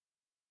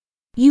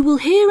You will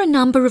hear a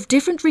number of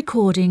different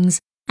recordings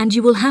and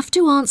you will have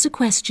to answer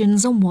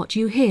questions on what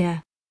you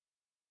hear.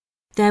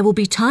 There will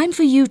be time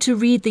for you to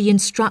read the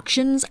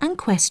instructions and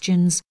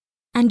questions,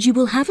 and you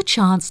will have a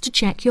chance to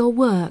check your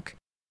work.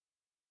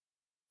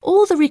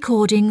 All the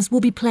recordings will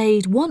be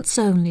played once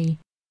only.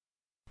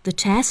 The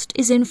test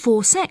is in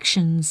 4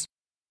 sections.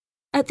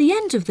 At the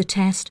end of the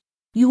test,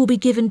 you will be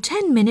given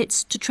 10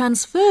 minutes to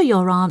transfer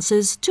your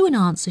answers to an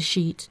answer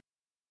sheet.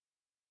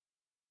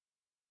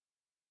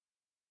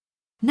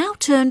 Now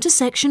turn to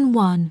Section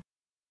 1.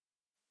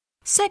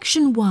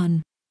 Section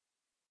 1.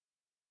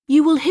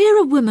 You will hear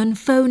a woman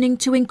phoning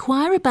to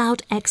inquire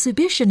about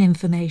exhibition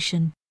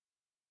information.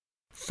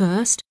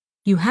 First,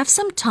 you have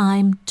some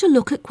time to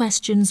look at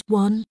questions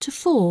 1 to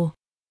 4.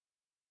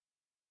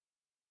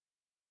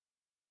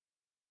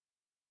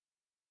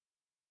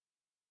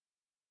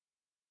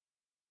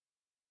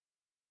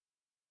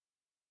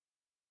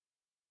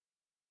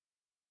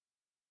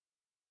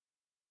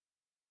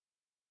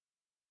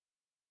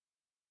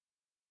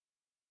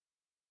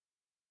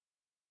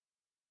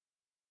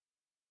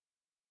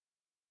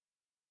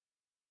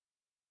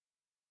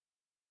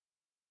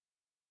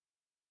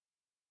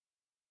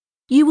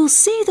 You will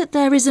see that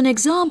there is an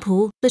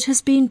example that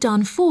has been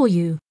done for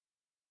you.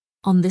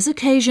 On this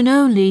occasion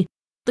only,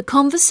 the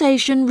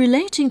conversation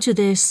relating to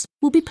this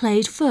will be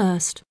played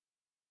first.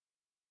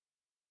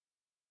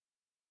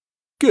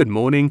 Good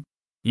morning.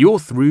 You're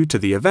through to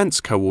the events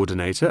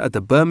coordinator at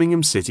the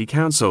Birmingham City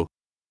Council.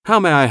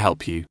 How may I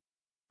help you?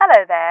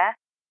 Hello there.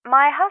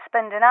 My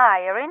husband and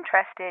I are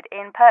interested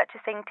in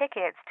purchasing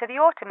tickets to the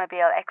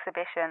automobile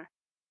exhibition,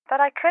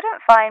 but I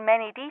couldn't find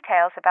many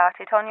details about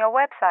it on your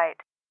website,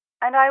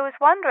 and I was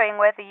wondering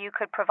whether you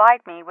could provide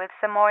me with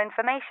some more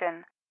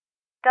information.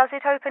 Does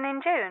it open in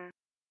June?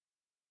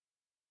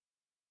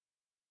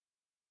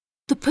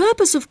 The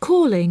purpose of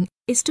calling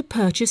is to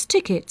purchase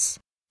tickets,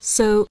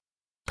 so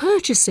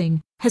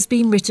purchasing has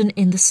been written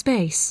in the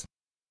space.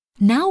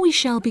 Now we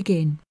shall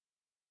begin.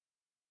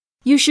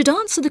 You should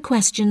answer the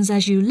questions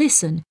as you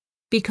listen,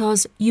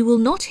 because you will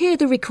not hear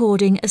the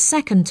recording a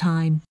second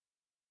time.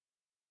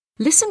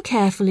 Listen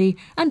carefully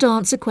and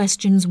answer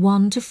questions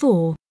 1 to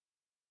 4.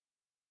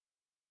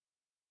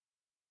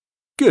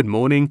 Good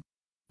morning.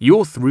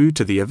 You're through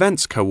to the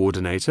events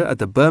coordinator at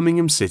the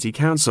Birmingham City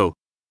Council.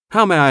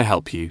 How may I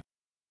help you?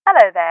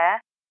 Hello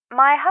there.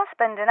 My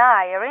husband and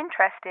I are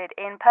interested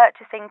in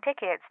purchasing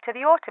tickets to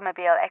the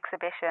automobile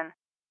exhibition,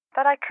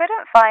 but I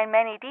couldn't find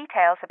many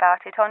details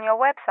about it on your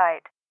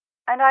website,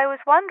 and I was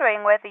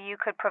wondering whether you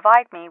could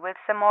provide me with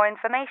some more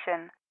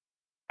information.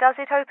 Does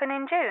it open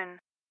in June?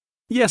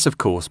 Yes, of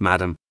course,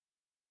 madam.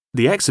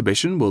 The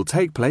exhibition will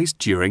take place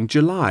during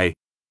July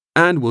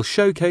and will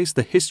showcase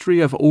the history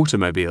of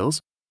automobiles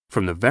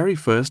from the very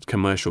first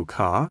commercial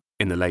car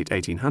in the late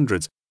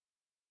 1800s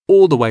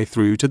all the way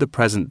through to the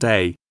present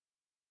day.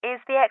 Is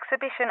the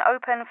exhibition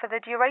open for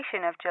the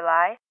duration of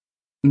July?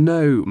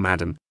 No,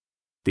 madam.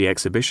 The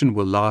exhibition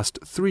will last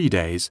 3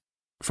 days,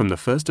 from the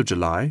 1st of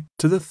July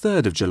to the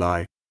 3rd of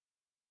July,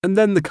 and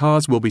then the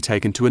cars will be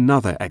taken to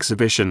another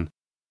exhibition.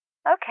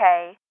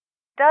 Okay.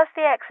 Does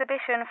the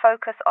exhibition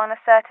focus on a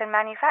certain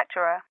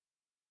manufacturer?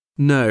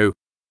 No,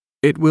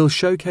 it will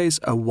showcase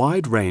a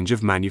wide range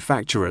of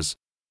manufacturers.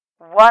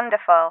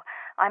 Wonderful.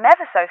 I'm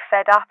ever so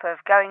fed up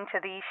of going to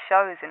these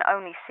shows and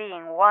only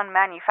seeing one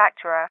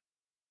manufacturer.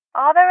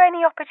 Are there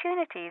any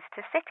opportunities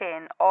to sit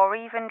in or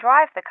even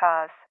drive the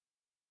cars?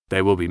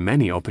 There will be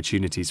many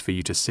opportunities for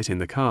you to sit in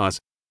the cars.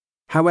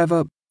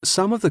 However,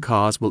 some of the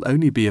cars will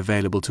only be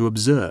available to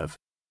observe.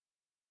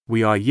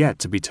 We are yet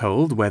to be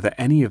told whether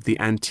any of the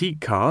antique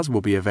cars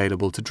will be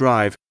available to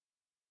drive.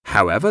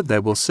 However,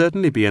 there will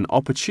certainly be an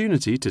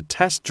opportunity to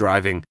test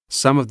driving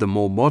some of the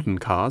more modern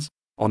cars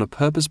on a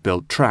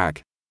purpose-built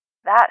track.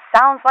 That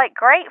sounds like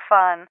great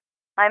fun.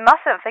 I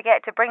mustn't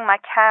forget to bring my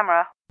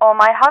camera, or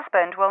my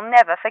husband will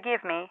never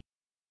forgive me.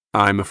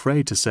 I'm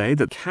afraid to say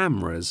that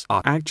cameras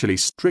are actually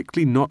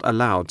strictly not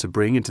allowed to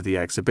bring into the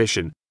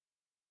exhibition.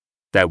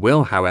 There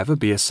will, however,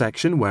 be a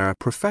section where a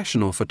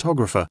professional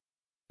photographer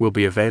will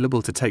be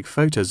available to take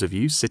photos of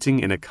you sitting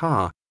in a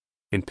car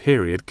in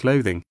period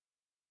clothing.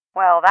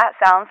 Well, that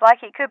sounds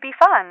like it could be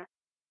fun,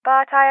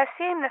 but I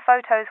assume the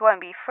photos won't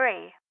be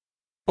free.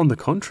 On the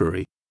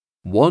contrary,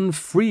 one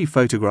free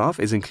photograph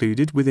is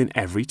included within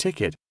every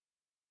ticket,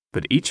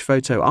 but each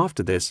photo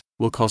after this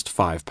will cost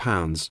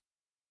 £5.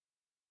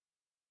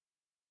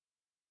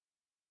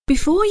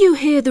 Before you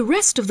hear the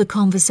rest of the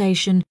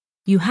conversation,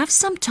 you have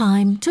some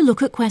time to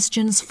look at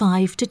questions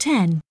 5 to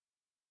 10.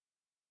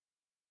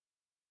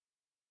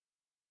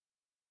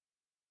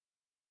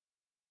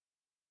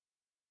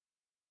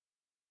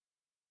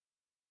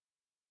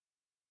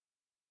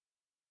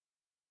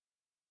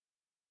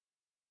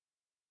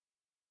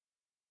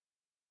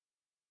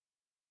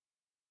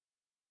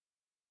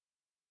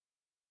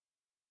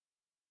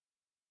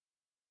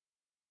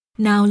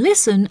 Now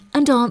listen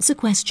and answer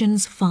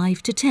questions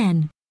 5 to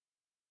 10.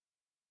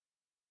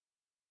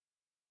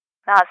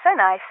 That's a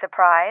nice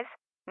surprise.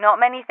 Not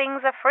many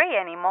things are free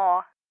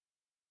anymore.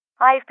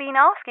 I've been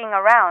asking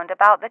around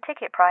about the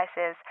ticket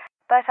prices,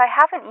 but I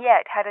haven't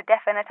yet had a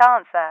definite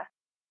answer.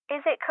 Is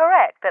it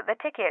correct that the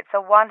tickets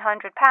are £100,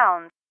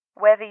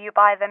 whether you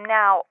buy them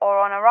now or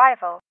on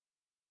arrival?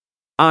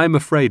 I'm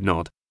afraid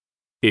not.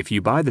 If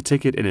you buy the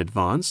ticket in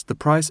advance, the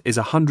price is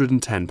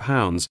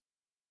 £110,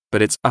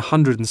 but it's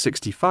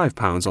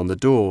 £165 on the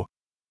door.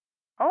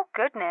 Oh,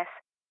 goodness.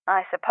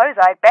 I suppose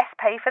I'd best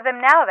pay for them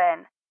now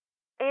then.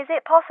 Is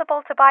it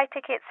possible to buy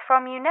tickets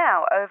from you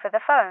now over the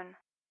phone?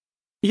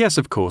 Yes,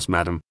 of course,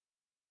 madam.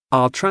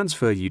 I'll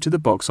transfer you to the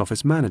box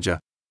office manager,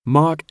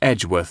 Mark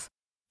Edgeworth.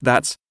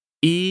 That's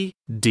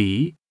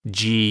EDGEWORTH.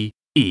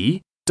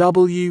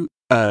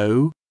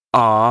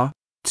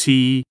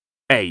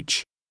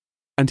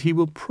 And he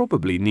will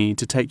probably need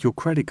to take your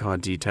credit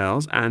card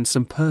details and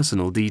some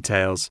personal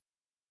details.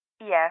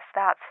 Yes,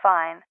 that's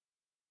fine.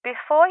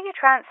 Before you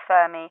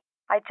transfer me,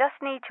 I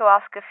just need to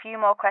ask a few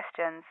more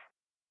questions.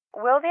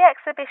 Will the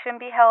exhibition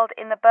be held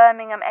in the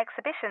Birmingham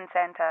Exhibition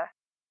Centre?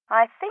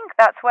 I think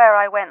that's where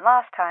I went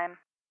last time.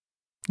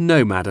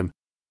 No, madam.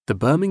 The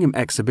Birmingham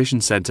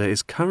Exhibition Centre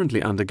is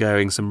currently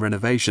undergoing some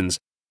renovations,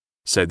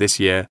 so this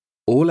year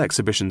all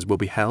exhibitions will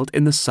be held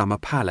in the Summer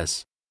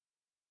Palace.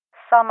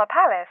 Summer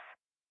Palace?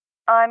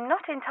 I'm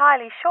not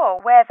entirely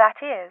sure where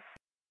that is.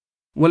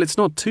 Well, it's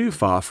not too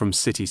far from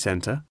City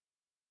Centre.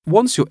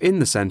 Once you're in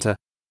the centre,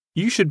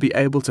 you should be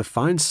able to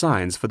find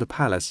signs for the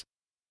palace.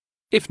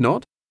 If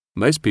not,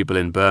 most people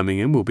in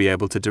Birmingham will be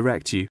able to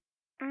direct you.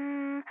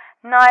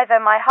 Neither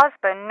my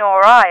husband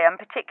nor I am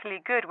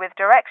particularly good with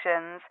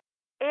directions.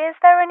 Is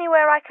there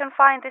anywhere I can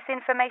find this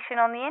information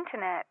on the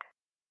internet?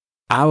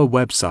 Our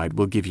website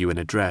will give you an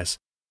address.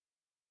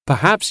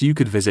 Perhaps you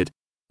could visit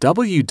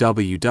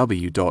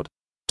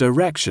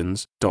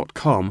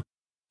www.directions.com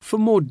for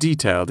more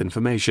detailed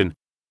information,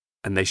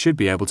 and they should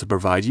be able to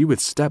provide you with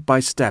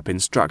step-by-step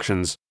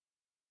instructions.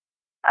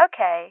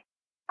 Okay.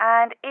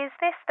 And is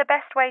this the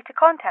best way to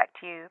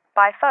contact you,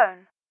 by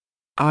phone?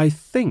 I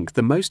think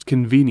the most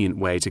convenient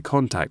way to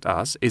contact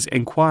us is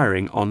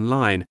inquiring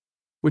online,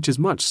 which is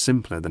much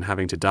simpler than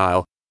having to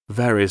dial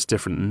various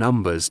different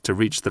numbers to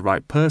reach the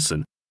right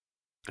person.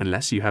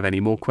 Unless you have any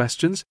more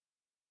questions,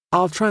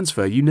 I'll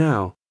transfer you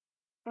now.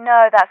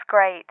 No, that's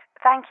great.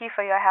 Thank you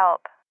for your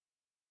help.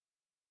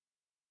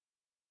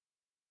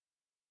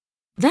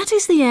 That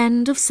is the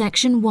end of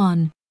section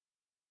 1.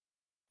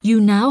 You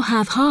now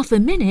have half a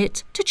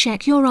minute to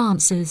check your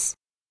answers.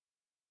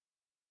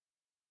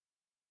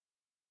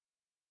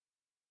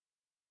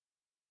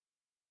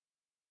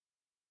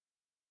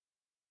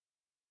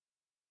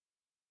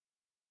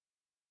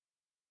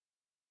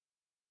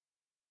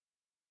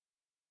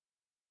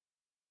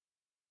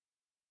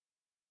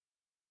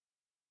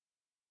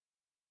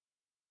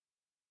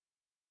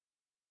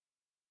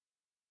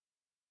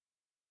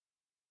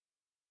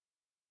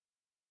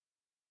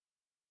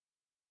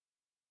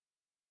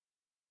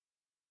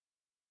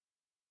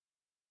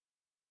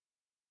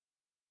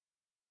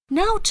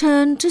 Now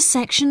turn to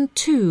section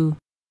 2.